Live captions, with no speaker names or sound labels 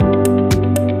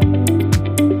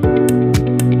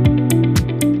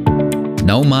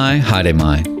Nau mai, haere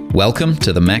mai. Welcome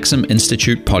to the Maxim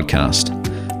Institute podcast.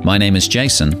 My name is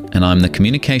Jason, and I'm the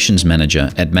Communications Manager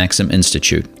at Maxim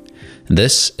Institute.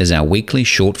 This is our weekly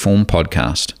short-form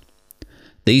podcast.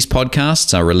 These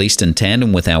podcasts are released in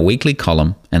tandem with our weekly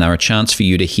column and are a chance for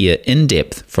you to hear in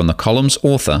depth from the column's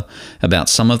author about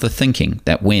some of the thinking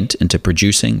that went into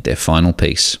producing their final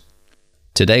piece.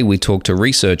 Today we talk to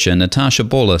researcher Natasha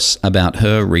Baulis about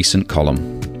her recent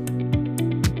column.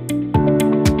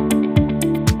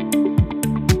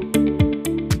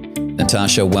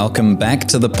 Natasha, welcome back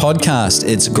to the podcast.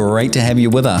 It's great to have you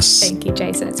with us. Thank you,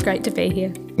 Jason. It's great to be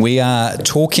here. We are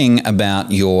talking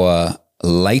about your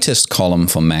latest column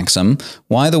for Maxim,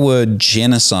 why the word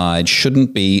genocide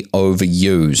shouldn't be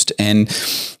overused. And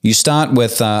you start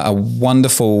with a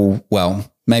wonderful,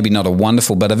 well, maybe not a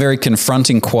wonderful, but a very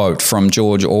confronting quote from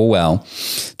George Orwell,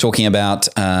 talking about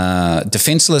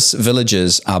defenseless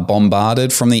villages are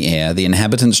bombarded from the air, the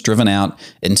inhabitants driven out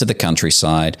into the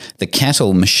countryside, the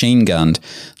cattle machine gunned,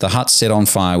 the huts set on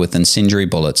fire with incendiary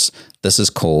bullets. This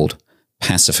is called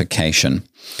pacification.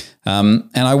 And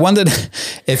I wondered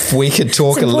if we could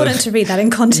talk a little... It's important to read that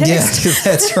in context. Yeah,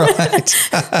 that's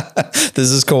right. This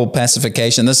is called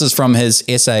pacification. This is from his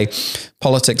essay,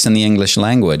 Politics in the English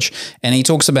Language. And he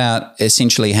talks about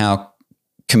essentially how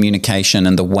communication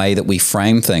and the way that we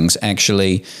frame things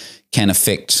actually can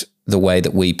affect the way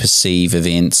that we perceive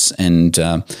events. And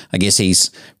I guess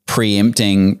he's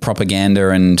preempting propaganda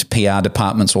and PR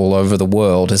departments all over the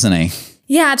world, isn't he?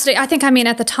 Yeah, absolutely. I think,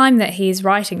 at the time that he's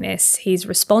writing this, he's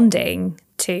responding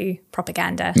to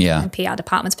propaganda and PR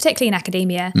departments, particularly in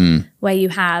academia, where you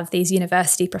have these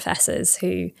university professors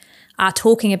who are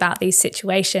talking about these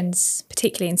situations,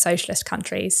 particularly in socialist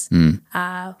countries,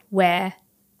 where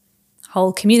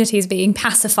whole communities being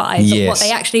pacified. Yes. But what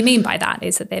they actually mean by that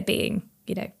is that they're being,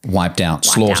 wiped out,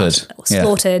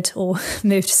 slaughtered. Or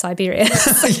moved to Siberia.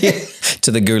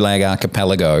 To the Gulag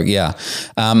Archipelago,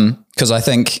 because I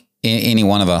think any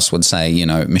one of us would say,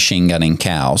 machine gunning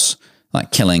cows,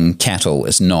 like killing cattle,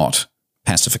 is not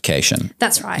pacification.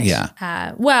 That's right.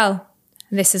 Yeah. Well,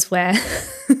 this is where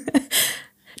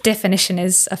definition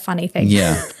is a funny thing.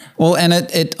 Yeah. Well, and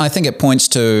I think it points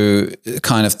to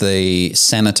kind of the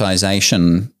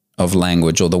sanitization of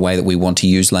language, or the way that we want to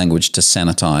use language to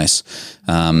sanitize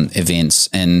events,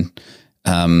 and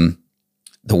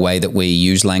the way that we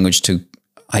use language to,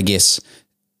 I guess,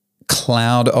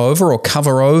 cloud over or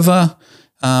cover over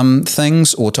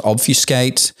things, or to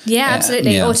obfuscate. Yeah,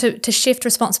 absolutely. Or to shift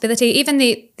responsibility. Even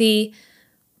the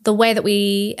way that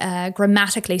we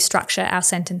grammatically structure our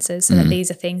sentences, so that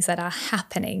these are things that are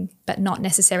happening but not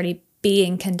necessarily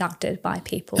being conducted by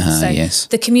people.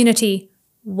 The community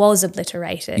was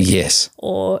obliterated. Yes.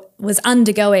 Or was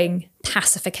undergoing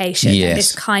pacification. Yes. And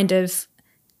this kind of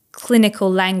clinical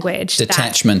language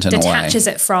detachment that in a way detaches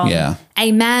it from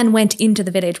a man went into the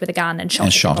village with a gun and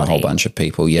shot a whole bunch of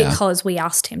people, because we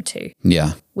asked him to,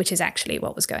 which is actually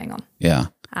what was going on.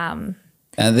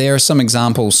 There are some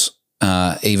examples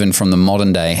even from the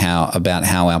modern day about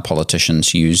how our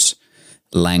politicians use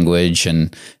language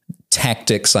and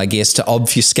tactics, I guess, to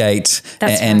obfuscate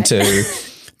and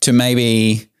to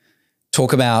maybe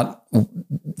talk about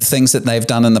things that they've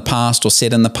done in the past or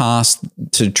said in the past,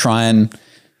 to try and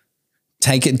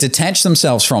detach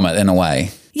themselves from it in a way.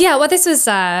 Yeah, well, this was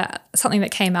something that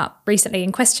came up recently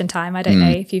in Question Time. I don't know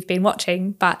if you've been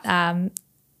watching, but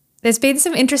there's been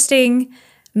some interesting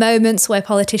moments where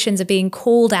politicians are being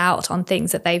called out on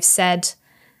things that they've said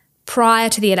prior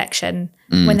to the election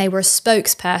when they were a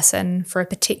spokesperson for a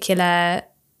particular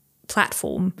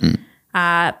platform.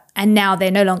 And now they're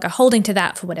no longer holding to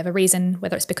that for whatever reason,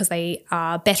 whether it's because they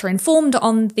are better informed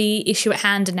on the issue at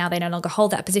hand and now they no longer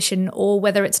hold that position, or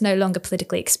whether it's no longer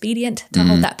politically expedient to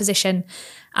hold that position.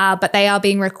 But they are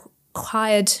being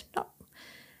required,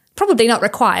 probably not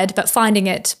required, but finding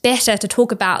it better to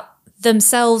talk about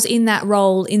themselves in that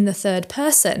role in the third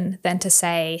person than to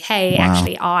say, hey,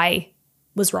 actually, I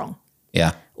was wrong.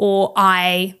 Yeah. Or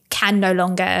I can no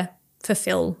longer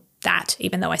fulfill that,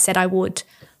 even though I said I would.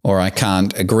 Or I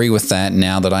can't agree with that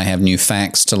now that I have new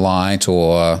facts to light,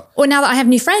 or now that I have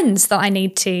new friends that I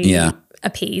need to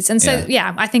appease. And so,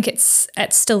 I think it's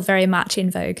still very much in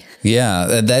vogue.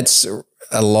 Yeah, that's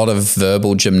a lot of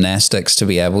verbal gymnastics to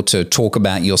be able to talk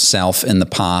about yourself in the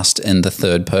past in the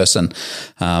third person.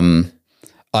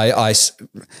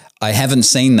 I haven't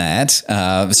seen that,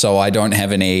 so I don't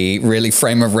have any really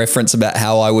frame of reference about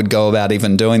how I would go about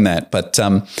even doing that. But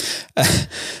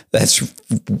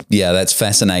that's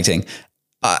fascinating.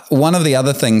 One of the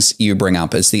other things you bring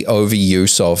up is the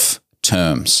overuse of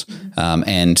terms,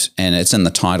 and it's in the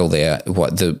title there.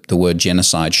 What the word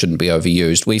genocide shouldn't be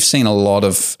overused. We've seen a lot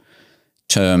of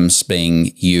terms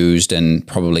being used and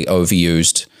probably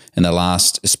overused in the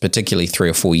last, particularly 3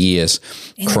 or 4 years.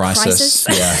 Crisis.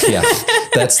 Yeah.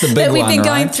 That's the big that we've one, been right?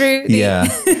 going through. Yeah.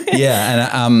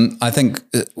 And I think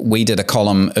we did a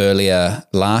column earlier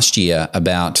last year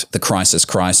about the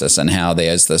crisis and how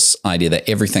there's this idea that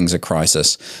everything's a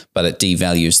crisis, but it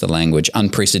devalues the language.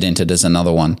 Unprecedented is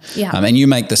another one. Yeah. And you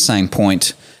make the same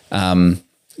point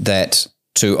that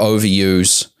to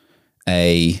overuse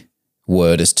a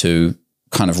word is to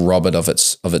kind of rob it of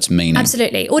its meaning.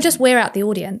 Absolutely. Or just wear out the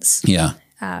audience. Yeah.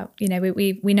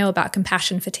 We know about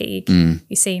compassion fatigue.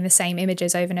 You're seeing the same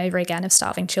images over and over again of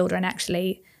starving children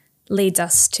actually leads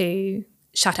us to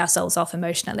shut ourselves off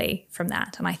emotionally from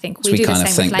that. And I think we do the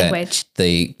same with language.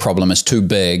 The problem is too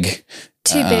big.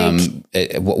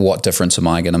 What difference am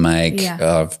I going to make?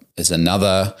 Yeah. Is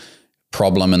another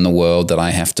problem in the world that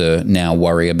I have to now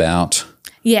worry about.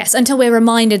 Yes, until we're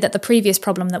reminded that the previous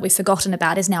problem that we've forgotten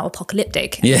about is now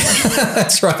apocalyptic. Yeah,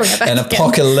 that's right. An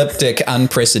apocalyptic,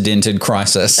 unprecedented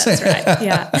crisis. That's right,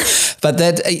 yeah. But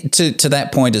that to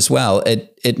that point as well,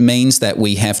 it means that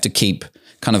we have to keep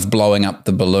kind of blowing up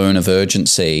the balloon of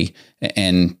urgency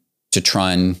and to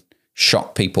try and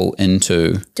shock people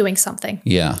into doing something.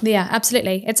 Yeah. Yeah,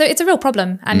 absolutely. It's a real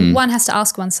problem. And one has to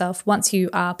ask oneself, once you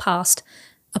are past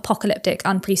apocalyptic,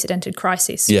 unprecedented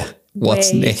crisis. Yeah.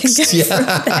 What's next?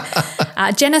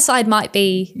 Yeah. Genocide might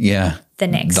be the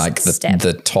next step.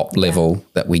 The top level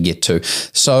that we get to.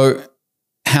 So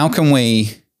how can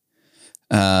we,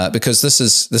 because this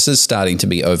is starting to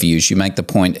be overused. You make the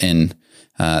point in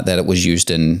that it was used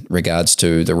in regards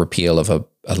to the repeal of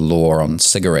a law on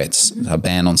cigarettes. A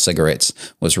ban on cigarettes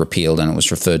was repealed and it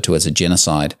was referred to as a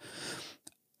genocide.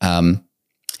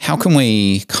 How can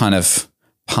we kind of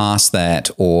pass that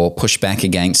or push back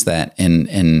against that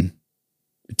in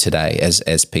today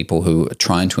as people who are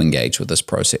trying to engage with this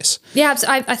process? Yeah,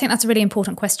 I think that's a really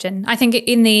important question. I think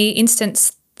in the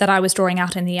instance that I was drawing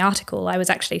out in the article, I was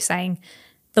actually saying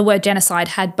the word genocide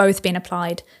had both been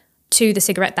applied to the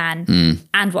cigarette ban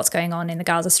and what's going on in the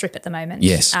Gaza Strip at the moment.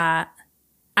 Yes.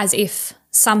 As if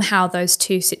somehow those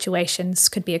two situations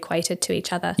could be equated to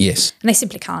each other. Yes. And they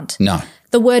simply can't. No.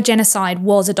 The word genocide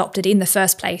was adopted in the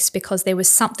first place because there was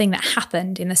something that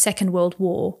happened in the Second World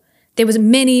War. There was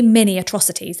many, many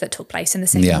atrocities that took place in the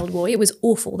Second World War. It was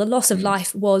awful. The loss of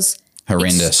life was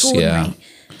horrendous. Extraordinary. Yeah.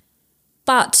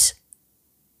 But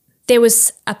there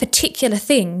was a particular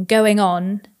thing going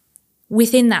on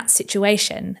within that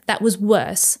situation that was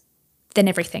worse than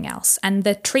everything else. And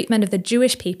the treatment of the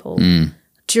Jewish people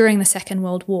during the Second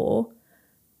World War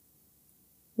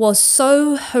was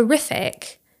so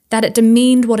horrific that it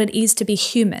demeaned what it is to be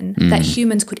human, that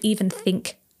humans could even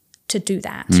think to do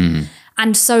that.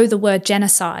 And so the word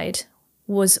genocide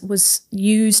was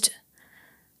used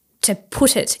to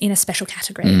put it in a special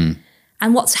category.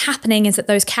 And what's happening is that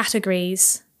that category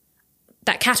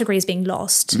is being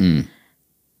lost.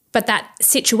 But that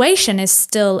situation is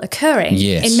still occurring.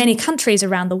 Yes. In many countries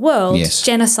around the world, yes.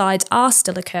 genocides are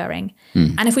still occurring.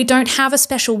 And if we don't have a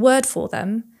special word for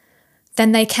them,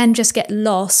 then they can just get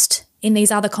lost in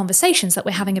these other conversations that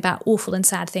we're having about awful and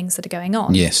sad things that are going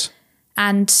on. Yes.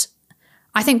 And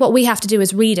I think what we have to do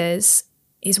as readers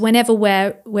is whenever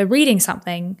we're reading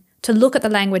something, to look at the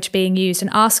language being used and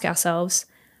ask ourselves,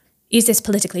 is this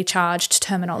politically charged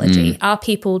terminology? Are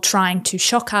people trying to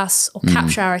shock us or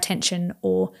capture our attention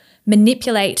or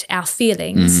manipulate our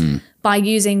feelings by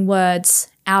using words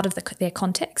out of their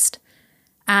context?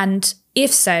 And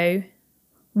if so,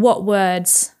 what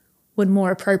words would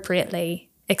more appropriately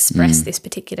express this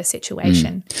particular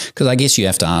situation? Because I guess you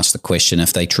have to ask the question,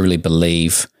 if they truly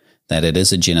believe that it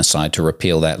is a genocide to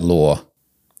repeal that law,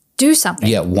 do something.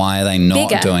 Yeah, why are they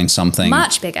not doing something?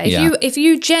 Much bigger. If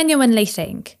you genuinely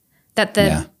think that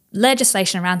the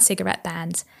legislation around cigarette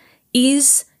bans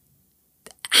is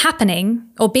happening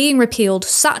or being repealed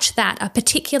such that a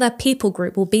particular people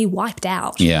group will be wiped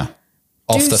out. Yeah.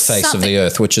 Off the face of the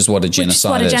earth, which is what a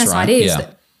genocide is, right?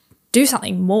 Yeah. Do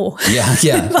something more. Yeah,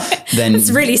 yeah. Then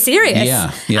it's really serious.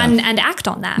 Yeah. And act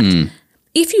on that.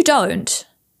 If you don't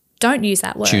use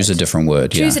that word. Choose a different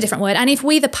word. Choose a different word. And if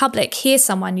we, the public, hear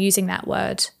someone using that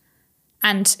word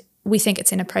and we think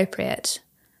it's inappropriate,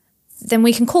 then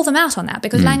we can call them out on that,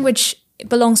 because language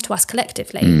belongs to us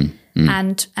collectively.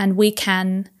 And we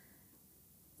can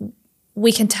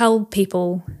tell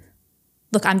people,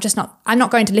 look, I'm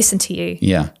not going to listen to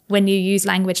you when you use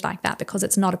language like that, because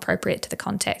it's not appropriate to the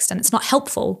context and it's not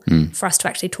helpful for us to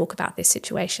actually talk about this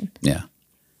situation. Yeah.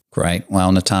 Great.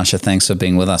 Well, Natasha, thanks for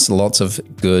being with us. Lots of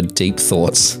good, deep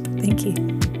thoughts. Thank you.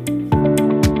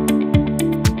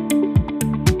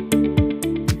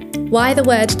 Why the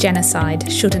word genocide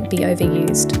shouldn't be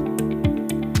overused.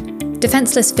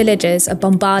 Defenceless villages are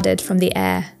bombarded from the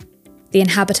air, the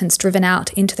inhabitants driven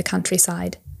out into the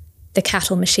countryside, the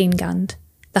cattle machine-gunned,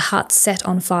 the huts set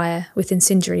on fire with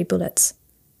incendiary bullets.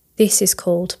 This is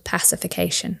called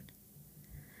pacification.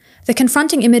 The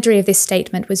confronting imagery of this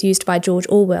statement was used by George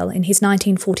Orwell in his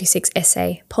 1946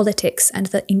 essay, Politics and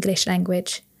the English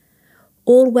Language.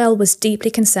 Orwell was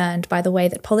deeply concerned by the way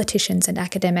that politicians and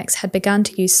academics had begun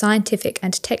to use scientific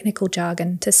and technical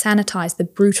jargon to sanitise the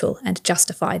brutal and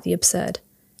justify the absurd.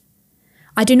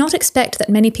 I do not expect that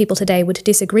many people today would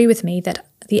disagree with me that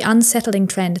the unsettling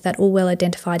trend that Orwell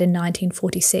identified in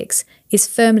 1946 is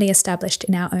firmly established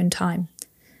in our own time.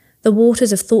 The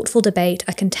waters of thoughtful debate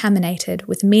are contaminated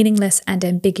with meaningless and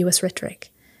ambiguous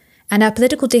rhetoric, and our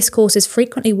political discourse is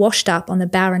frequently washed up on the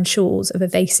barren shores of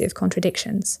evasive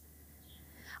contradictions.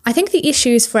 I think the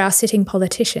issues for our sitting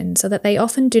politicians are that they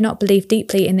often do not believe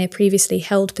deeply in their previously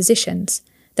held positions,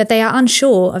 that they are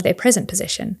unsure of their present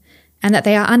position, and that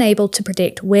they are unable to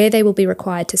predict where they will be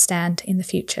required to stand in the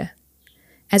future.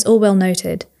 As Orwell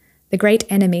noted, the great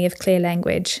enemy of clear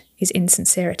language is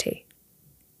insincerity.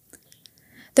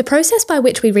 The process by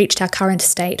which we reached our current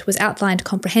state was outlined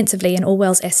comprehensively in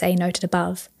Orwell's essay noted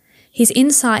above. His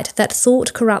insight that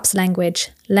thought corrupts language,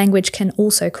 language can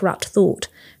also corrupt thought,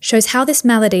 shows how this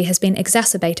malady has been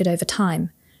exacerbated over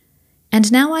time.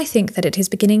 And now I think that it is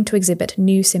beginning to exhibit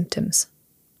new symptoms.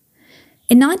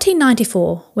 In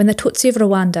 1994, when the Tutsi of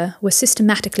Rwanda were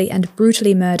systematically and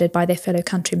brutally murdered by their fellow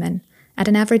countrymen, at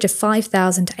an average of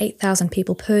 5,000 to 8,000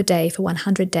 people per day for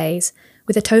 100 days,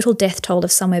 with a total death toll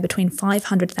of somewhere between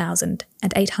 500,000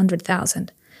 and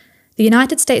 800,000, the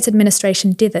United States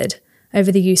administration dithered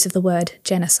over the use of the word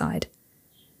genocide.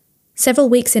 Several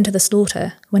weeks into the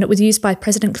slaughter, when it was used by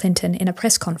President Clinton in a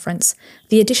press conference,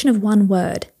 the addition of one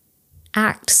word,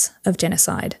 acts of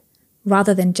genocide,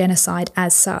 rather than genocide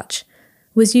as such,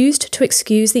 was used to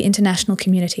excuse the international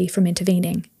community from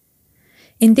intervening.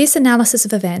 In this analysis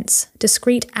of events,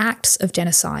 discrete acts of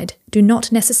genocide do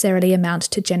not necessarily amount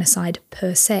to genocide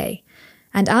per se,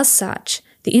 and as such,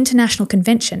 the International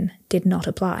Convention did not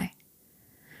apply.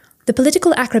 The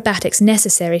political acrobatics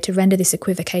necessary to render this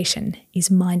equivocation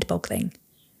is mind-boggling.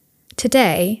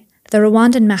 Today, the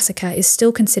Rwandan massacre is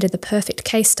still considered the perfect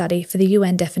case study for the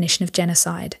UN definition of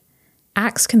genocide,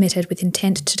 acts committed with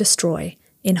intent to destroy,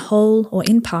 in whole or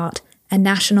in part, a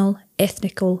national,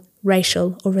 ethnical,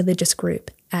 racial or religious group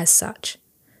as such.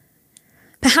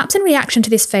 Perhaps in reaction to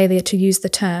this failure to use the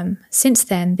term, since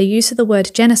then the use of the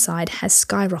word genocide has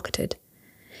skyrocketed.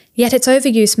 Yet its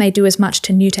overuse may do as much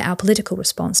to neuter our political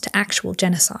response to actual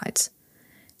genocides.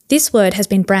 This word has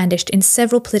been brandished in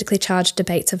several politically charged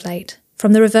debates of late,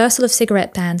 from the reversal of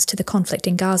cigarette bans to the conflict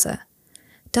in Gaza.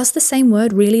 Does the same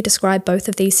word really describe both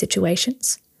of these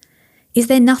situations? Is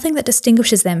there nothing that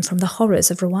distinguishes them from the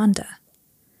horrors of Rwanda?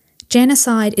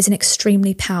 Genocide is an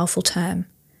extremely powerful term.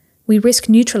 We risk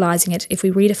neutralising it if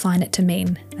we redefine it to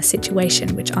mean a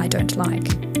situation which I don't like.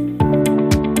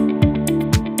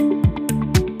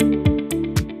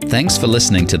 Thanks for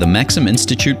listening to the Maxim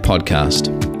Institute podcast.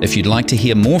 If you'd like to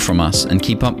hear more from us and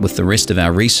keep up with the rest of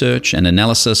our research and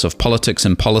analysis of politics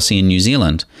and policy in New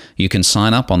Zealand, you can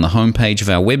sign up on the homepage of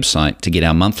our website to get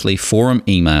our monthly forum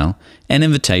email and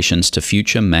invitations to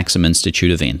future Maxim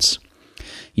Institute events.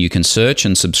 You can search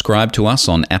and subscribe to us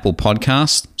on Apple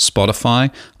Podcasts,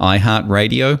 Spotify,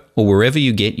 iHeartRadio, or wherever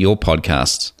you get your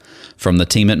podcasts. From the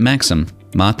team at Maxim,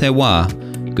 mā te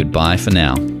wā, goodbye for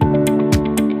now.